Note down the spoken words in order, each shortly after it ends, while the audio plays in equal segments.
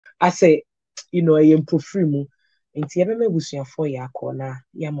I say, I am profrimu. Nti ebe me busua for ya kona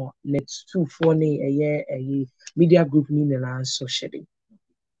ya mo next 2 for ne eye media group ni na so shede.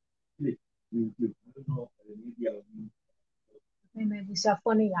 Me busua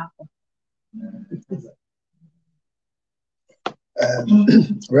for ne ya ko.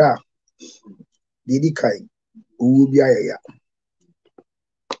 Ra. Didi kai. Ubia ya.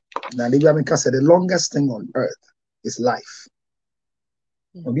 Now, Libya said the longest thing on earth is life.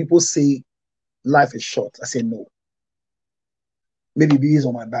 When people say life is short, I say no. Maybe based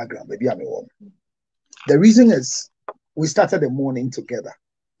on my background, maybe I'm a woman. The reason is we started the morning together.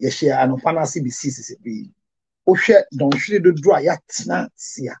 Yes, share an fantasy be CCCB. O share don't share the dry yatina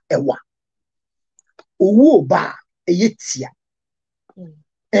sia ewa. Owo ba eyetia.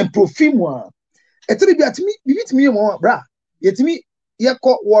 And profimo. Etiri bi atimi bibit me mo bra. Yetimi ye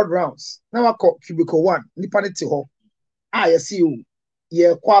call ward rounds. Now I call cubicle 1. Nipa ne te ho. You see you.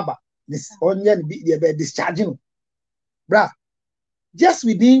 Ye kwaba. This onion be the discharging. Bra. Just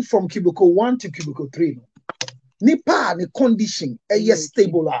within from cubicle 1 to cubicle 3. Nipa the condition ye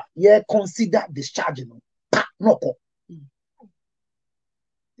stable. Ye consider discharging. Pa no ko.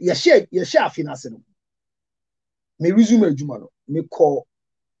 Ye share finance. Me resume jumano. Me call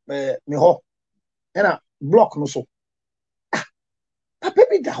me ho. And a block no so. Papa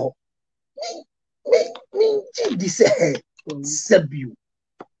be da ho. Me this sebu.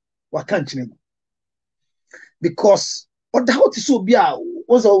 What can't you? Because what the hot is so be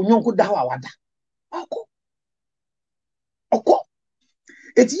was a young da wada. Oko.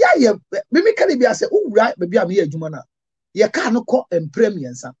 It's ya me can be as oh right maybe I'm here jumana. You can't call and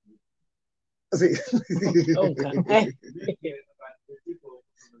premium some.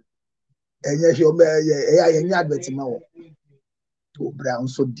 And yes, your man, advert now. Oh, brown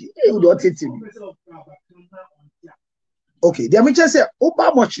so deep. Okay, the Amicha say, oh,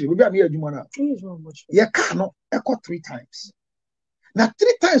 how much? Maybe I'm here, Jumana. You cannot echo 3 times. Now,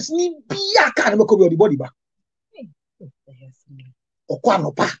 3 times, ni be a can of the body back. Or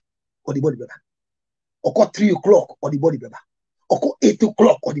quanopa or the body back. Or 3 o'clock or the body back. Or 8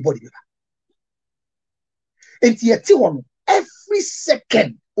 o'clock or the body back. And yet, every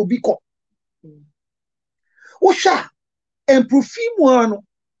second will be caught. Osha and profimo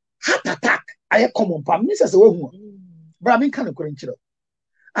heart attack. I common pam. This is a way. But I mean, kind of credential.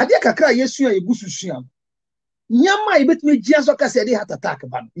 I did a cry. Yes, you are a bususian. Yama, I bet me just like I said, they heart attack.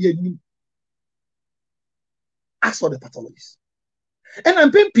 But ask for the pathologist. And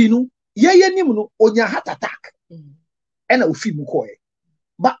I'm pimpino. Ye nimuno on your heart attack. And I will feel more.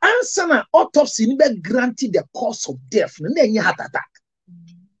 But answer na autopsy never granted the cause of death. And then you heart attack.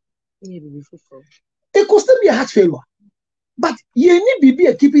 It could still be a heart failure. But you need to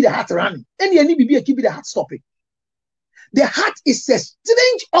be keeping the heart running. And you need to be keeping the heart stopping. The heart is a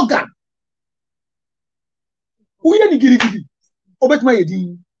strange organ. Who are the giri? Obet my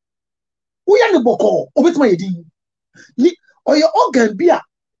edin. Who are the boko? Obet my edin. Or your organ be a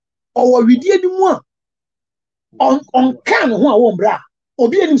or we did more on can one bra.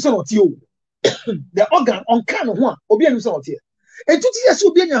 Obi anim so not you. The organ on can one. Obi anim so not here. And 2 years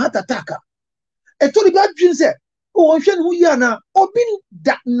will be in your heart attack. And to the bad dream said, oh, I'm who you are now. Obi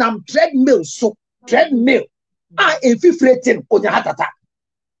that nam treadmill so treadmill. I infiltrating on your heart attack.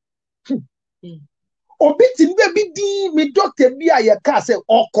 Obi tin baby di me doctor bi a ye ka say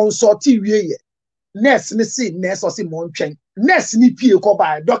or consult we nurse ni see nurse or see mo ntwen nurse ni pie ko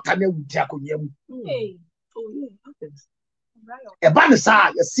ba doctor na wudi akonya mu. E ba ne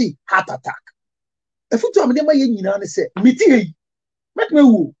sa you see heart attack. If you am dem ma ye nyina ne say meti yi make me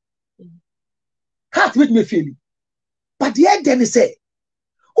wo heart make me feel. But the end then say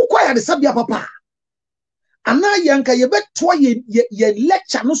ukwaya de sabia papa ana yanka ye beto ye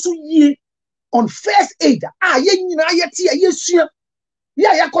lecture no so ye on first aid ye nyina ye tie ye sua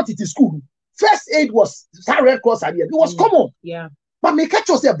ya got it in school. First aid was Red Cross idea. It was common. Yeah. But me catch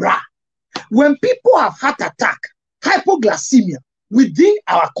us a bra. When people have heart attack, hypoglycemia within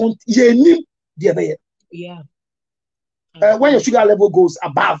our country, yeah. When your sugar level goes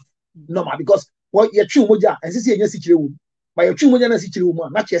above normal, because what your true moja and this is but your true moja is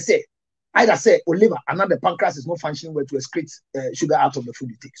not just say either say or liver, another pancreas is not functioning well to excrete sugar out of the food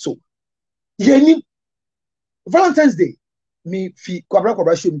you take. So, Valentine's Day, me fi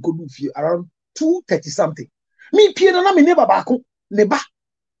kwabra show me could do around 2:30 something. Me pie na me neighbor back neighbor.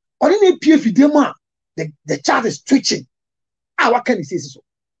 Or in a pie fi demo the child is twitching. What can you say so?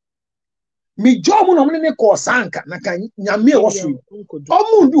 Me job no me call sanka na kan nyame hospital.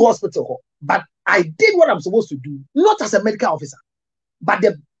 Omo do hospital, but I did what I'm supposed to do, not as a medical officer. But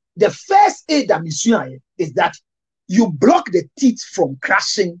the first aid that mission is that you block the teeth from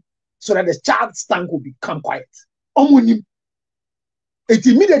crashing so that the child's tongue will become quiet. It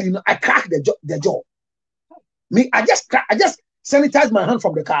immediately I crack the jaw. I just sanitize my hand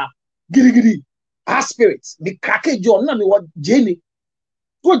from the car. Giddy giddy. I have spirits. Me crack a jaw. Now me what Jenny.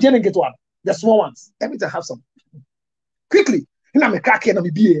 Go Jenny get one. The small ones. Every time have some. Quickly. And I'm a crack and I'm a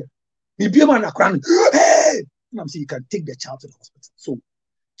beer. Me beer man a crying. Hey! And I'm saying you can take the child to the hospital. So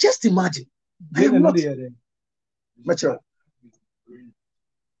just imagine. I am not mature.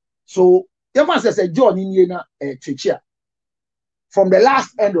 So your man says a John in Yena Trichia. From the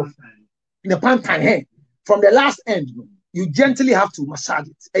last end of the pantine hair, from the last end, you gently have to massage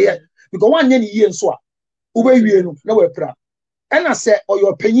it. Because 1 year and so on, no way proud. And I said, or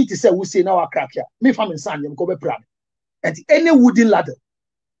your penny to say, we say now a crack here. Me from inside, you go be proud. At any wooden ladder,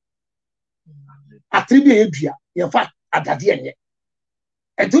 a tribute, in fact, at that end,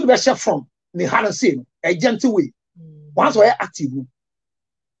 and to the chef from the Hannah saying a gentle way. Once we're active,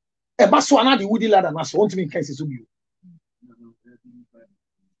 a baswana the wooden ladder, and I want to make cases of you.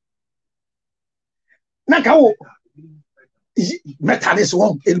 Now, metal is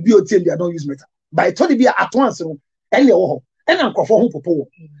wrong. It'll be a thing they don't use metal. But I told you at once, and I'm for home for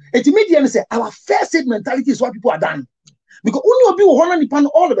it immediately say our first aid mentality is what people are dying. Because only people want to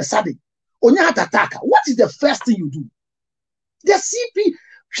all of a sudden, on your attack. What is the first thing you do? The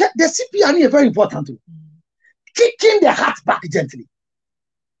CPR is very important too. Kicking the heart back gently.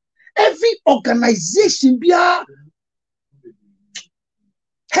 Every organization be a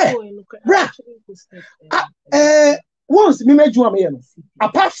hey, bruh. Once me made you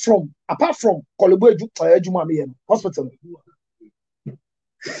apart from Kolebo Ejuma hospital.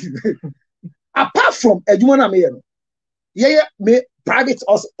 Apart from Ejuma me private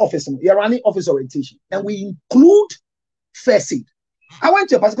office, you're running office orientation, and we include first aid. I went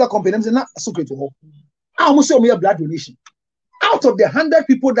to a particular company, I'm not secret to her. I almost saw me a blood donation. Out of the 100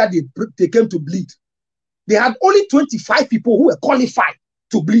 people that they came to bleed, they had only 25 people who were qualified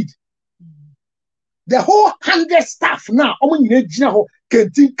to bleed. The whole 100 staff now, even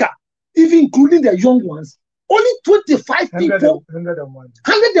including the young ones, only 25 people, 101,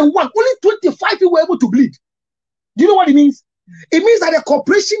 only 25 people were able to bleed. Do you know what it means? It means that the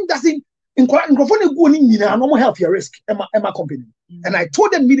corporation doesn't no help your risk, Emma company. And I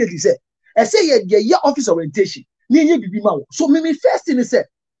told them immediately, I say, yeah, office orientation. So, my first thing is,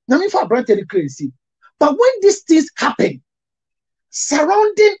 crazy. But when these things happen,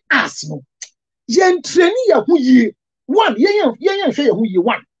 surrounding us, yen training one,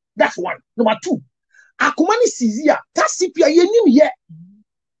 one. That's one. Number two, akumani sizia, tasipia yenim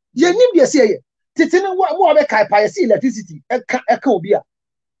ye Titina what be kai pa electricity eka obia.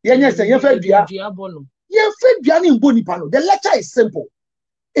 Yen say yen fe dua. Yen fe dua ni mbo nipa no. The lecture is simple.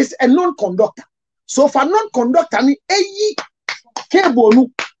 It's a non-conductor. So for non-conductor ni eyi cable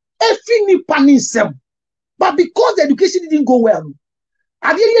no efi nipa ni sem. But because the education didn't go well,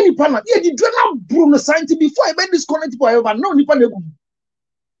 I didn't any plan. Yeah, the journal Bruno science before I made this connect for ever. No, nipa na egu.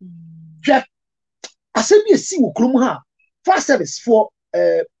 Yeah, I said be a see ha fast service for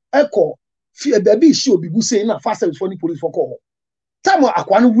echo. Baby show be saying na fast service for the police for call. Time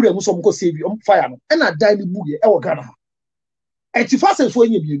akwa no wure mu so mko save fire no. E na die ni bu ye e wo Ghana ha. E ti fast service for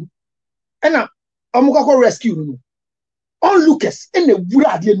enya bienu. E na omko rescue no. Onlookers in the wure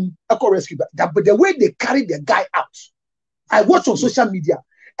ade nu e rescue that, but the way they carry the guy out. I watch on social media.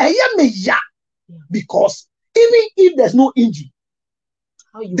 Because even if there's no injury,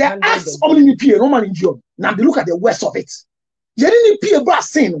 the acts only appear normal injury. Now they look at the worst of it. You didn't appear brass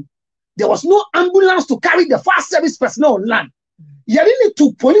saying there was no ambulance to carry the fire service personnel on land. You didn't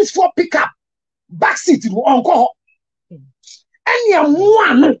to police for pickup backseat in encore. And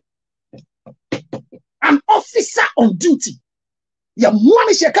one an officer on duty. You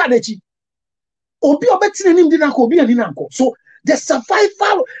money shekadechi. So the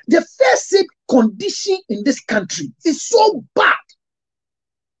survival, the first aid condition in this country is so bad.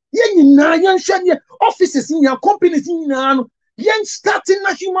 Offices in your companies in starting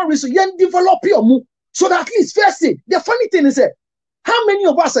a human resource, develop your move. So that at least first aid. The funny thing is how many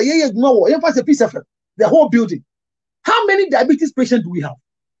of us are the whole building? How many diabetes patients do we have?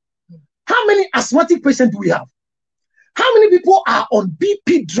 How many asthmatic patients do we have? How many people are on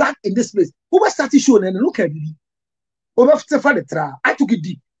BP drug in this place? Who was starting showing and look at it? I took it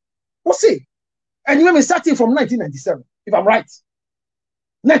deep. What's it? And you remember starting from 1997, if I'm right.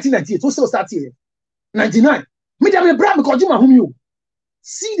 1998, who still started here? 99.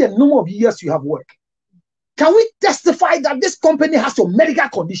 See the number of years you have worked. Can we testify that this company has your medical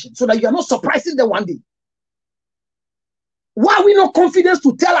condition so that you are not surprising them one day? Why are we not confident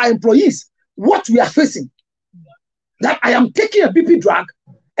to tell our employees what we are facing? That I am taking a BP drug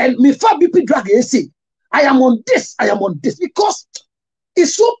And me fa BP drug say, I am on this, because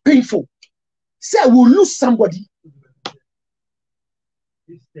it's so painful. Say I will lose somebody.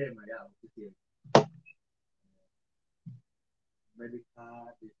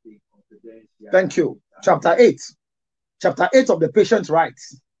 Thank you. Chapter 8 of the patient's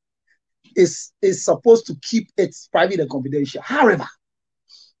rights is supposed to keep it private and confidential. However,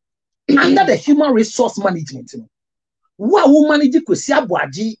 under the human resource management, what will manage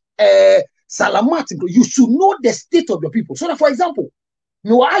Salamat, you should know the state of your people. So that, for example,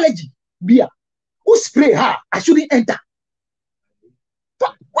 no allergy, beer, who spray her, I shouldn't enter.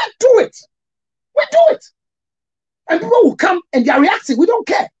 But we do it. And people will come and they are reacting. We don't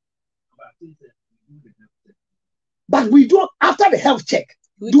care. But we don't, after the health check,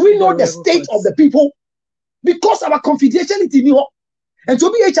 do we know the state of the people? Because our confidentiality, and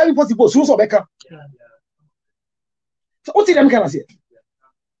to be HIV possible, so Becca. So what did them can I say?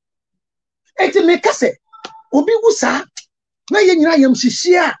 It make us say, Obi Wusa,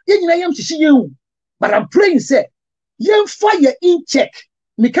 but I'm praying, say, yen fire in check.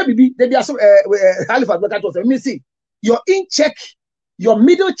 Me can be there are some Halifax, but that was me see your in check, your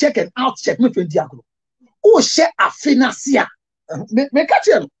middle check and out check. Me friend Diagro. Oh, share a financier. Me catch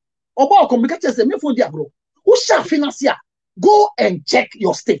him. Oba come me catch say me friend Diagro. Oh, share financier. Go and check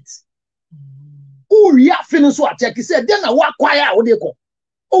your state. Oh, yeah, financial check. He said, then I walk quiet. Oh,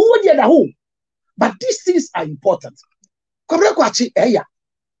 what the home. But these things are important. Kwabrakwachi eya.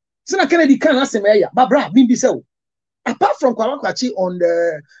 Sina Kennedy can ask him eya. Babra bimbi sell. Apart from Kwabrakwachi on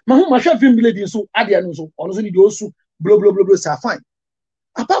the Mahuma film lady so Adianu so on the osu blah blah blah blah fine.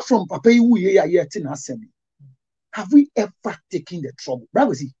 Apart from Papa Wu ye tin assembly. Have we ever taken the trouble?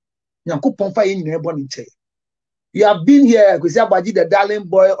 Bravo see. Nyanko Pomfa in born in chair. You have been here, Kwesi the darling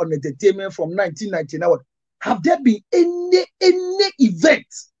boy on entertainment from 1999. Have there been any event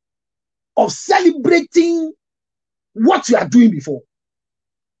of celebrating what you are doing before?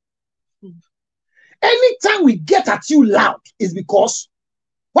 Anytime we get at you loud is because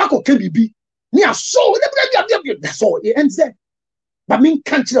Wako KBB near so that's all it ends there. But mean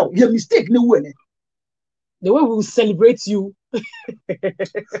can't you know your mistake no way. The way we will celebrate you.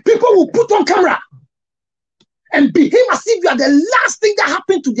 People will put on camera and behave as if you are the last thing that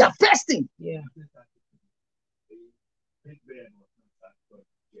happened to their first thing. Yeah.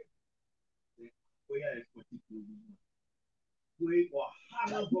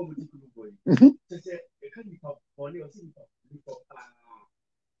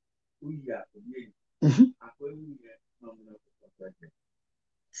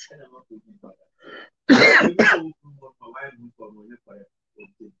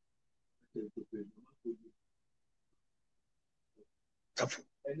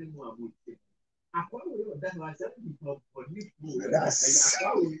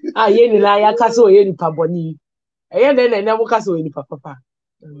 Yeni la ya kaso yeni paboni. Ayen den na mo kaso yeni papa.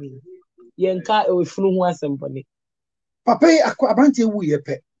 Yenka e funu ho asempone. Papa abante wu ye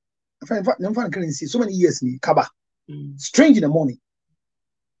pe. In fact, can see so many years ni kaba. Strange in the morning.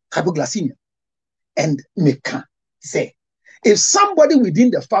 Hypoglycemia. And Meka say, if somebody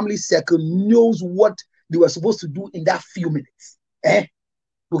within the family circle knows what they were supposed to do in that few minutes,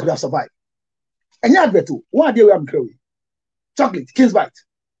 we could have survived. And yeah, better. One day we have growing. Chocolate, King's Bite.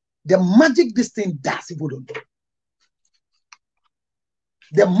 The magic this thing does, people don't know.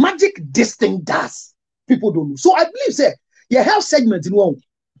 The magic this thing does, people don't know. So I believe, say, your health segment in one.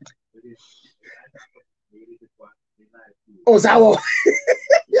 Oh, Zawo.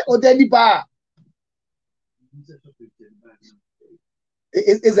 Oh, Denipa.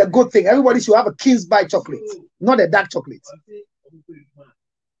 It's a good thing. Everybody should have a King's Bite chocolate, not a dark chocolate.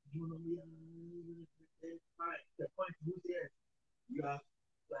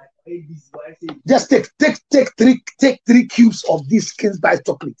 Just take three cubes of this King's Bite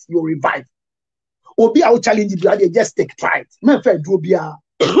chocolate. You'll revive. Obi, I will challenge you. Just try it. What's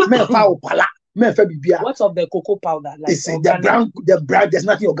of the cocoa powder? Like the brown. There's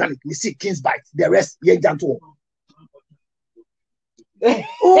nothing organic. We see King's Bite. The rest, yeah, gentle.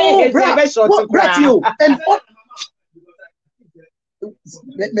 Oh, brat you and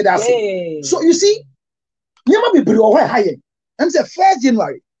let that say. So you see, never be below high. I'm say 1st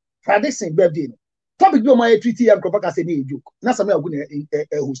January, Friday sing birthday. Topic you my treaty and Kropaka say ni joke. Not something I'm going to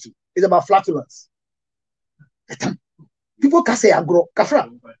host. It's about flatulence. People can say agro,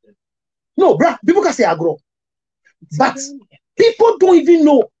 kafra. No, bruh, people can say agro. But people don't even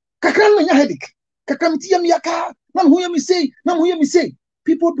know. Kakran na headache. Kakram tiya miyaka. Nam huya me say.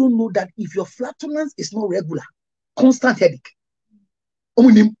 People don't know that if your flatulence is not regular, constant headache.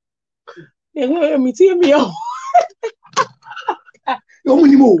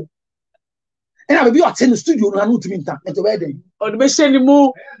 minimo. And I will be at the studio and I to mean that at the wedding. Or the machine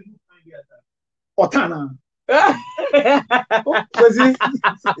anymore. Or Tana. Okay,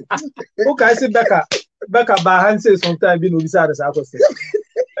 I say Becca by hand says sometimes being beside us.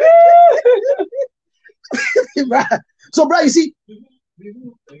 So, bro, you see.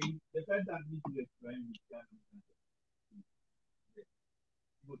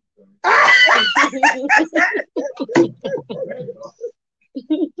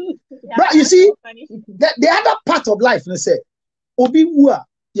 But you see, the other part of life, they say, Obi Wua,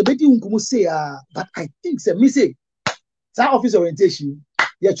 you bet you say, but I think, say, me say, that office orientation,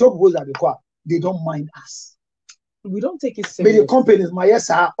 your job goes at the car, they don't mind us. We don't take it But seriously. the companies, my yes,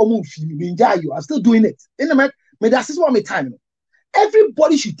 I'm still doing it. In the man, that's just what my time.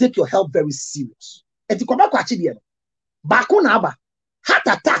 Everybody should take your health very serious. And to come back to actually, back on Abba, heart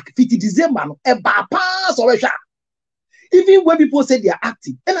attack, 50 December, a pass or a shot. Even when people say they are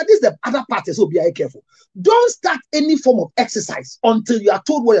active, and this is the other part, so be very careful. Don't start any form of exercise until you are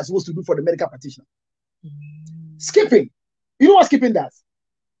told what you're supposed to do for the medical practitioner. Skipping. You know what skipping does?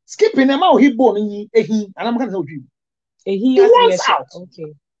 Skipping, I'm out here born and I'm going to help you. He wants out.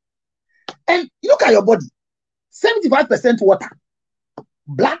 Okay. And you look at your body 75% water.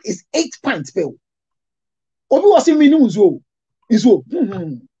 Blood is 8 pints per. Obi was in minimum is wo.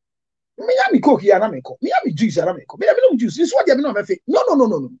 Me coke here, me juice, me juice. This is what they have not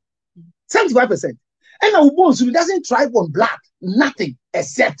No. 75%. And our bones doesn't thrive on blood, nothing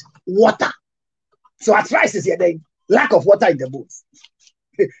except water. So arthritis here, then lack of water in the bones.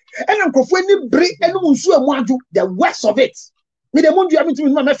 And I'm going break and the worst of it. Me the mundu having to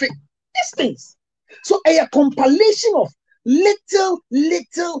my these things. So a compilation of little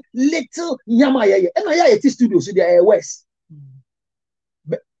nyama and I studio so they are west.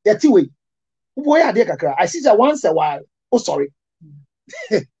 Way. Boy, I see that once a while. Oh, sorry.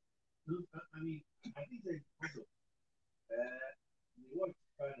 I mean, I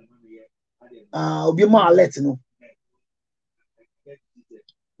think I'll be more alert, you know.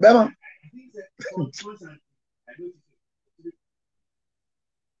 Bema.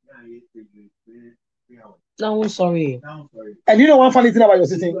 No, sorry. And you know one funny thing about your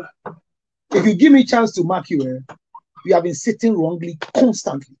sitting? If you give me a chance to mark you, you have been sitting wrongly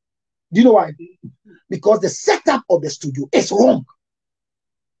constantly. Do you know why? Because the setup of the studio is wrong.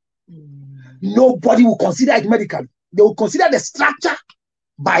 Nobody will consider it medically. They will consider the structure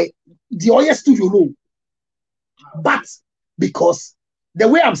by the Oya studio law. But because the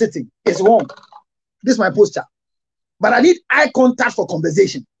way I'm sitting is wrong. This is my posture. But I need eye contact for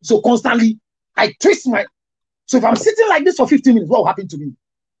conversation. So constantly, I twist my... So if I'm sitting like this for 15 minutes, what will happen to me?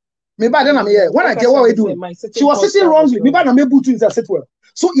 Maybe then I'm here. When I get what we're doing, she was sitting wrongly. Maybe I'm able to sit well.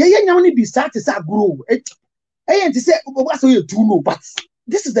 So yeah, be start to start grow. And to say, what's you do know? But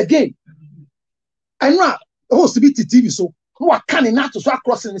this is the game. I know host to be TV, so who are canning not to start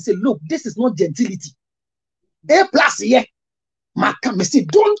crossing and say, look, this is not gentility. A plus here. Say,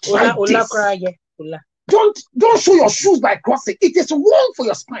 don't try this. Don't show your shoes by crossing. It is wrong for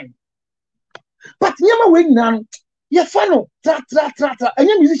your spine. But nyama we now, you follow tra. And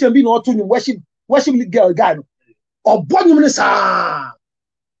your musician be no to worship girl guy. Or body minister.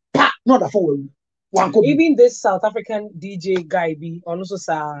 Pa, not a phone. Even this South African DJ guy be also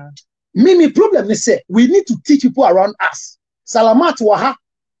sa. Me problem is say we need to teach people around us. Salamat Waha,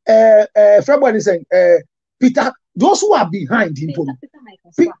 February is saying, Peter, those who are behind him,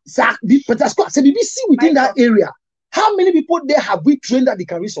 Peter Scott, say BBC within that area. How many people there have we trained that they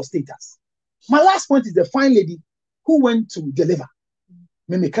can resuscitate us? My last point is the fine lady who went to deliver.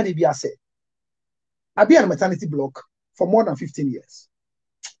 Me can be said, I be at a maternity block for more than 15 years.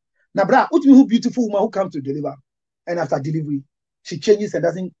 Now, bra, who beautiful woman who comes to deliver, and after delivery, she changes and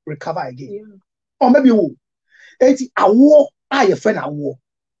doesn't recover again. Yeah. Or maybe who? It's a war, I friend a war.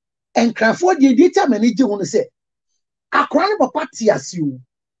 And Cranford, the data manager want to say, a crown of a party as you,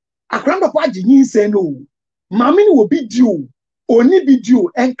 a crown of a genius say no, Mammy will be due, only be due,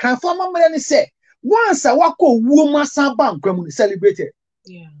 and Cranford Mamma say, once a walk of woman bank when we celebrated.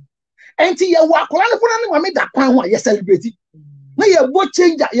 Yeah. And you walk on and make that crown while you celebrated. Now you both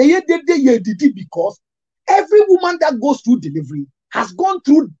change that, you did because every woman that goes through delivery has gone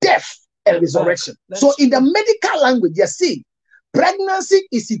through death and resurrection. So in the medical language, you see, pregnancy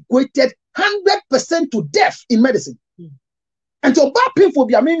is equated 100% to death in medicine. And so bad painful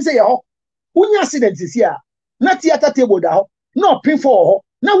be mean say when accident is here, not theater table down, no painful.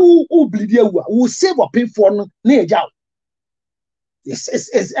 Now who bleed you will save a painful near job.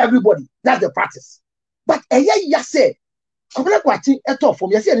 It's everybody. That's the practice. But yeah say, I'm not watching at all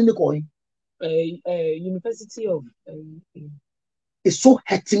from you see in the coin. University of is so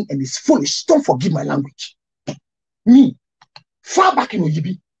hurting and it's foolish. Don't forgive my language. Me, far back in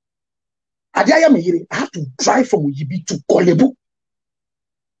Oyibi, I had to drive from Oyibi to Kolebu,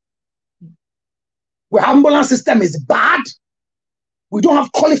 where ambulance system is bad. We don't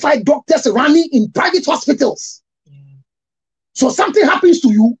have qualified doctors running in private hospitals. So something happens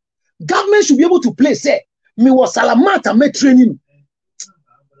to you, government should be able to play, say, me was Salamata me training.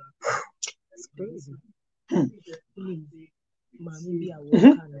 It's crazy.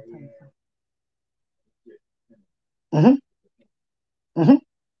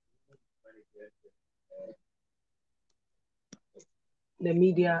 The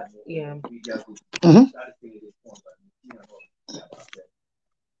media, yeah.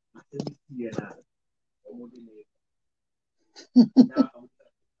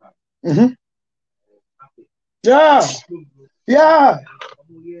 Yeah. Yeah.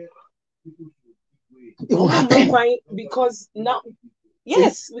 It will happen. Because now,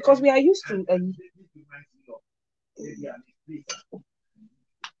 yes, because we are used to.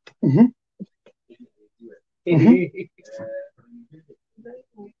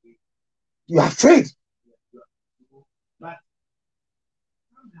 You're afraid.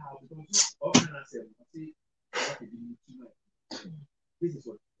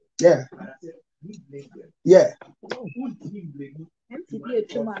 Yeah. Yeah.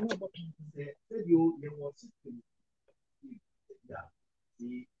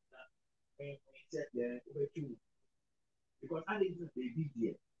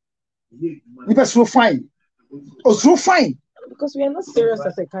 Because so fine. Oh, so fine. Because we are not serious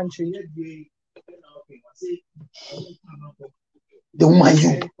as a country. The woman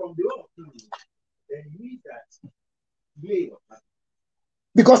you.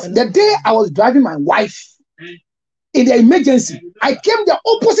 Because the day I was driving my wife in the emergency, I came the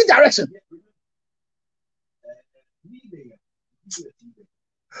opposite direction.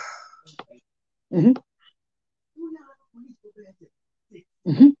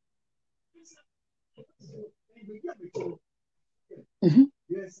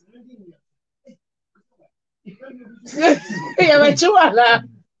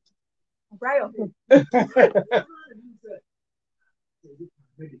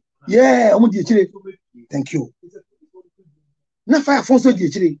 Yeah, thank you. Now fire phone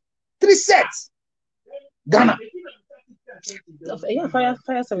 3 sets. Ghana. Yeah,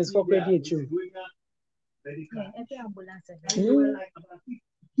 fire service for credit too.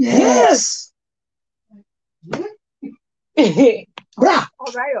 Yes. Bruh,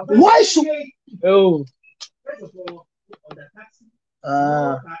 why should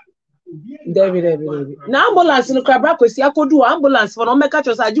David. Now ambulance no crabra kwesi akodu ambulance for no make catch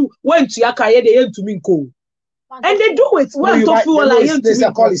us aju went to yakaye dey to me ko. And they do it. There's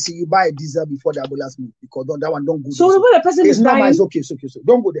a policy. You buy a diesel before the ambulance move because that one don't go. So when the person is dying, it's okay. So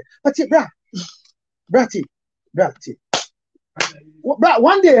don't go there. But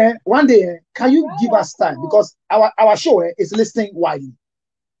one day, can you give us time because our show is listening widely.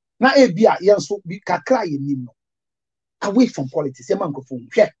 Now, away from politics.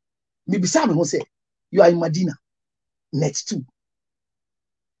 Maybe Simon will say you are in Medina next to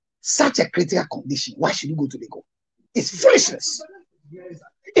such a critical condition. Why should you go to Lagos? It's foolishness.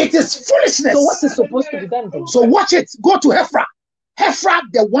 It is foolishness. So what is supposed to be done then? So watch it. Go to Hefra. Hefra,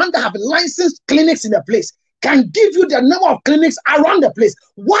 the one that have licensed clinics in the place, can give you the number of clinics around the place.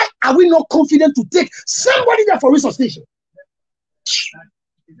 Why are we not confident to take somebody there for resuscitation?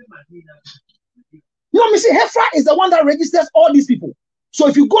 No, Mr. Hefra is the one that registers all these people. So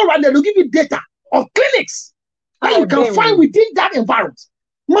if you go around there, they'll give you data of clinics that you can find within that environment.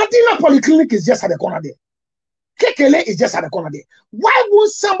 Medina Polyclinic is just at the corner there. Kekele is just at the corner there. Why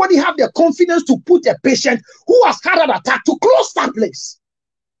won't somebody have the confidence to put a patient who has had an attack to close that place?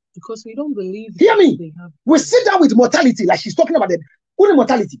 Because we don't believe. Hear me. We sit down with mortality, like she's talking about the only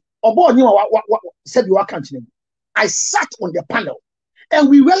mortality. Said you are counting. I sat on the panel and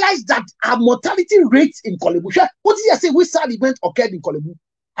we realized that our mortality rates in Kolebu. What did I say? Which sad event occurred in Kolebu?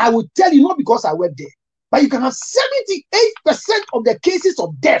 I will tell you, not because I worked there, but you can have 78% of the cases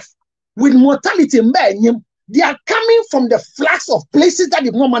of death with mortality. They are coming from the flags of places that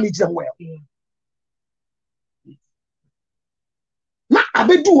did not manage them well. Now, I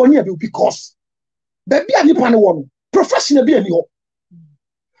be do one here because baby ani pan one professional be any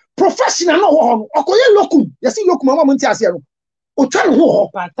professional no one okoye locum. You see locum mama munti ase no. O try no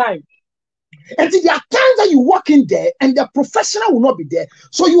part time. And there are times that you walk in there and the professional will not be there.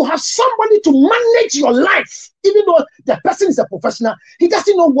 So you have somebody to manage your life. Even though the person is a professional, he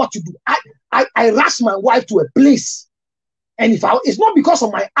doesn't know what to do. I rush my wife to a place. And it's not because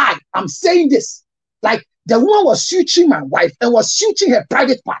of my eye, I'm saying this. Like The woman was suturing my wife and was suturing her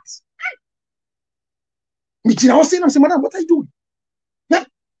private parts. I was saying, madam, what are you doing? Now,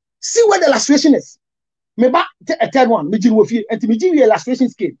 see where the lacration is. Maybe a third one, and to lacration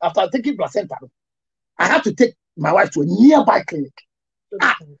scale after taking placenta. I had to take my wife to a nearby clinic.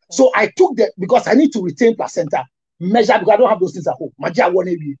 So I took that because I need to retain placenta, measure because I don't have those things at home. Magia won't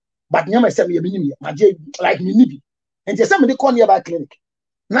be, but near myself, like me. And just somebody call nearby clinic.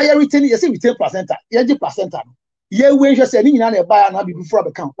 Now you retain, you say retain placenta, you get placenta. You when you say, you know, buy and before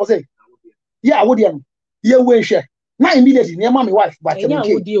the count. Say, yeah, I would you. You when share. Now immediately, near my wife, vitamin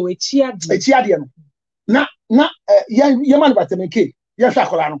K. Now, your man vitamin K. Yes,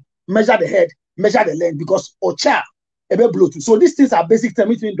 measure the head, measure the length because ocha. So these things are basic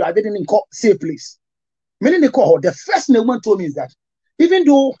terms between driving in safe place. Many they call her. The first thing the woman told me is that even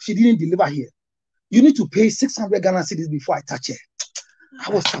though she didn't deliver here, you need to pay 600 Ghana cedis before I touch her. I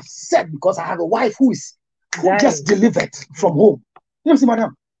was upset because I have a wife who just delivered from home. You know what I'm saying,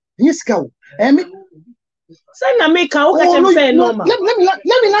 madam? Yes, go. Let me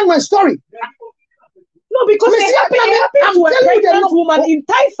learn my story. No, because it happened to a pregnant woman in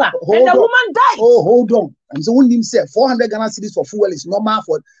Taifa, and the woman died. Oh, hold on. I'm saying himself 400 Ghana cedis for fuel is normal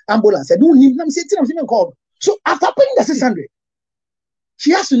for ambulance. I don't need. I'm saying called. So after paying the 600,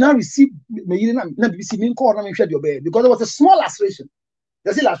 she has to now receive because there was a small lacration.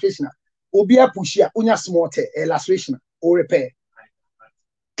 There's a lacration. Obia pushia unya small lacration or repair.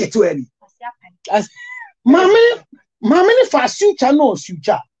 Get to early. Mammy for suture no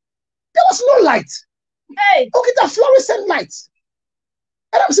suture. There was no light. Hey. Okay, the fluorescent lights.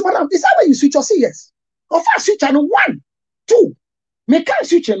 And I'm saying, madam, is that where you switch or say yes? Of our switch channel 1, 2, mechanic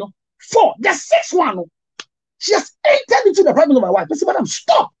switch channel 4, the 6th one. She has entered into the apartment of my wife. I said, madam,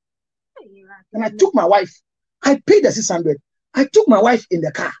 stop. And I took my wife. I paid the 600. I took my wife in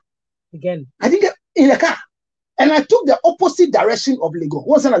the car. Again. I didn't get in the car. And I took the opposite direction of Lagos.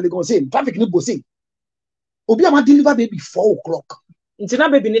 What's that Lagos saying? Traffic no go say. Obiama deliver baby 4 o'clock.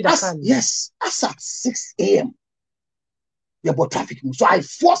 Yes, as at 6 a.m. There was traffic. So I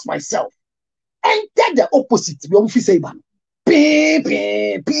forced myself. Enter the opposite. At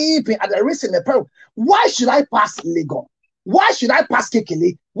the risk in the peril. Why should I pass Lagos? Why should I pass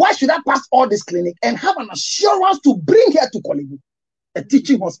Kekele? Why should I pass all this clinic and have an assurance to bring her to Kolebu, a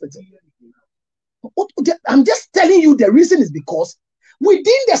teaching hospital? I'm just telling you the reason is because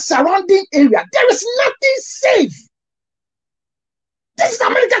within the surrounding area, there is nothing safe. This is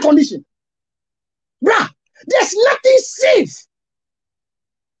American condition. Bruh, there's nothing safe.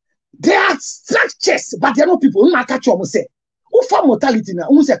 There are structures, but there are no people. Who catch you say, who farm mortality now?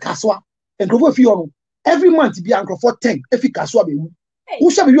 Who say kaswa? And go if you every month be anchor for 10. If you kaswa be who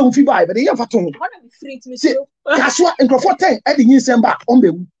shall be young fever, but they have to say kaswa and for 10 at the December on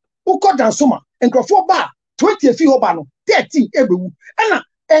the who cut down summer and go for bar 20 if you 13 every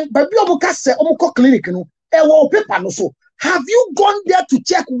and by Bioboka say Omoko clinic no paper no so. Have you gone there to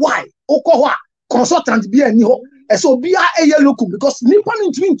check why? Okowa consultant be any ho. So be a yellow because Nippon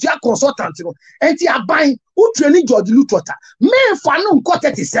into consultant, you know, and you are buying who training George Lutota. Men Fanum ko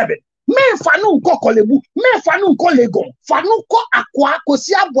 37. Men Fanum ko Kolebu. Men Fanum ko Legon. Fanum ko Aqua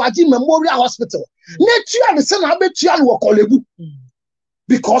Kosia Boaji Memorial Hospital. Netua the son of Betian wo Kolebu.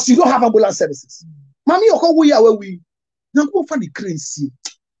 Because you don't have ambulance services. Mami Oko we are where we now go for the crazy.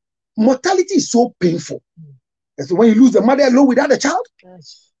 Mortality is so painful. So when you lose the mother alone without a child,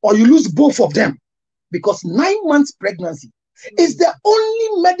 or you lose both of them, because 9 months pregnancy is the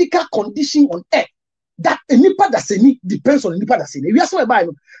only medical condition on earth that a nipa that's any depends on a nipa that's any. We are so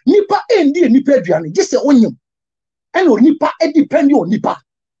about nipa endi nipa duane just say onyum, and o nipa depending on nipa.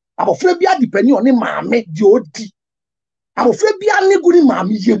 Abofra bia depending on maame di odi. Abofra bia ne guri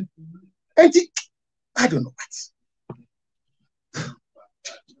maame yem. Enti I don't know what.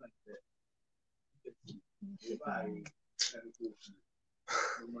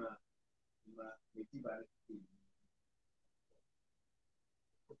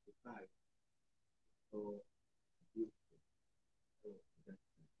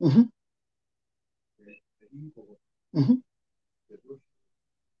 Mm-hmm. Mm-hmm.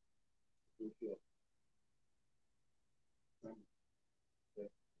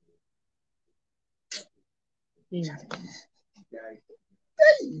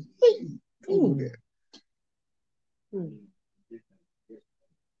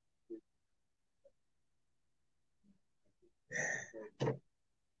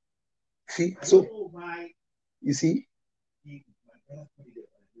 See, so you see,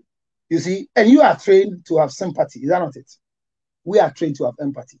 and you are trained to have sympathy, is that not it? We are trained to have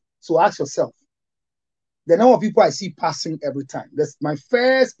empathy. So ask yourself, the number of people I see passing every time. That's my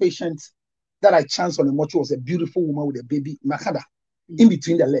first patient that I chanced on the motor was a beautiful woman with a baby, Makada, in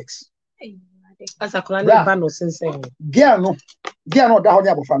between the legs. As a clan, Bra. ban or saying, Girl, no, down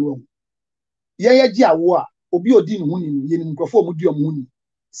there for room. Yeah, wa, Obi Odin Muni, Yen Grafo Mudio Muni,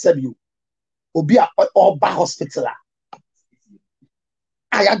 Sebio, Obia or Ba Hospital.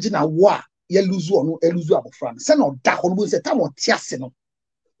 I agina wa, ye lose one, eluzu abofran. Send or da on say time or tiasino.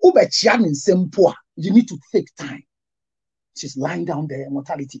 Ube chian in sempoa. You need to take time. She's lying down there,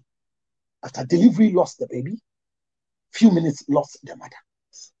 mortality. After delivery, lost the baby. Few minutes, lost the mother.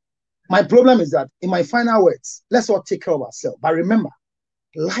 My problem is that in my final words, let's all take care of ourselves. But remember,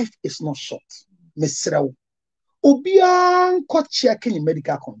 life is not short. Mesrao. Obian caught checking in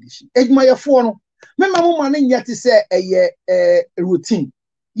medical condition. My phone. Remember, woman yet to say a routine.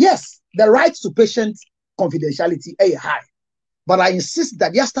 Yes, the right to patient confidentiality is high. But I insist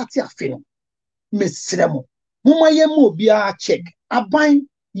that you start to film. Mesremo. Muma ye mo bia check. Abine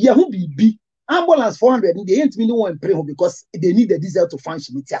Yahu be ambulance 400 they ain't no one pray because they need the diesel to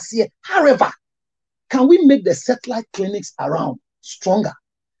function. However, can we make the satellite clinics around stronger?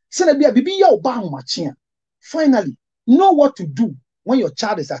 Finally, know what to do when your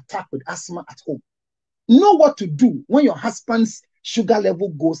child is attacked with asthma at home. Know what to do when your husband's sugar level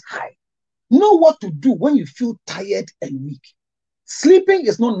goes high. Know what to do when you feel tired and weak. Sleeping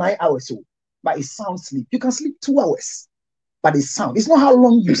is not 9 hours, but it's sound sleep. You can sleep 2 hours. But it's sound. It's not how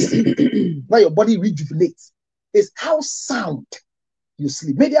long you sleep that your body rejuvenates. It's how sound you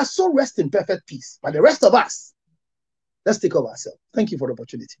sleep. May they are so rest in perfect peace. But the rest of us, let's take care of ourselves. Thank you for the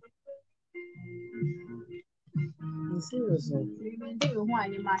opportunity.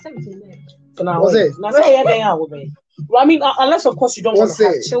 I mean, unless of course you don't want to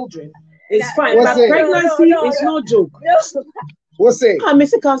have children, it's fine. But pregnancy is no joke. What's it? I'm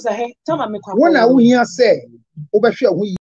Mr. Cancer. Hey, tell me, when I say,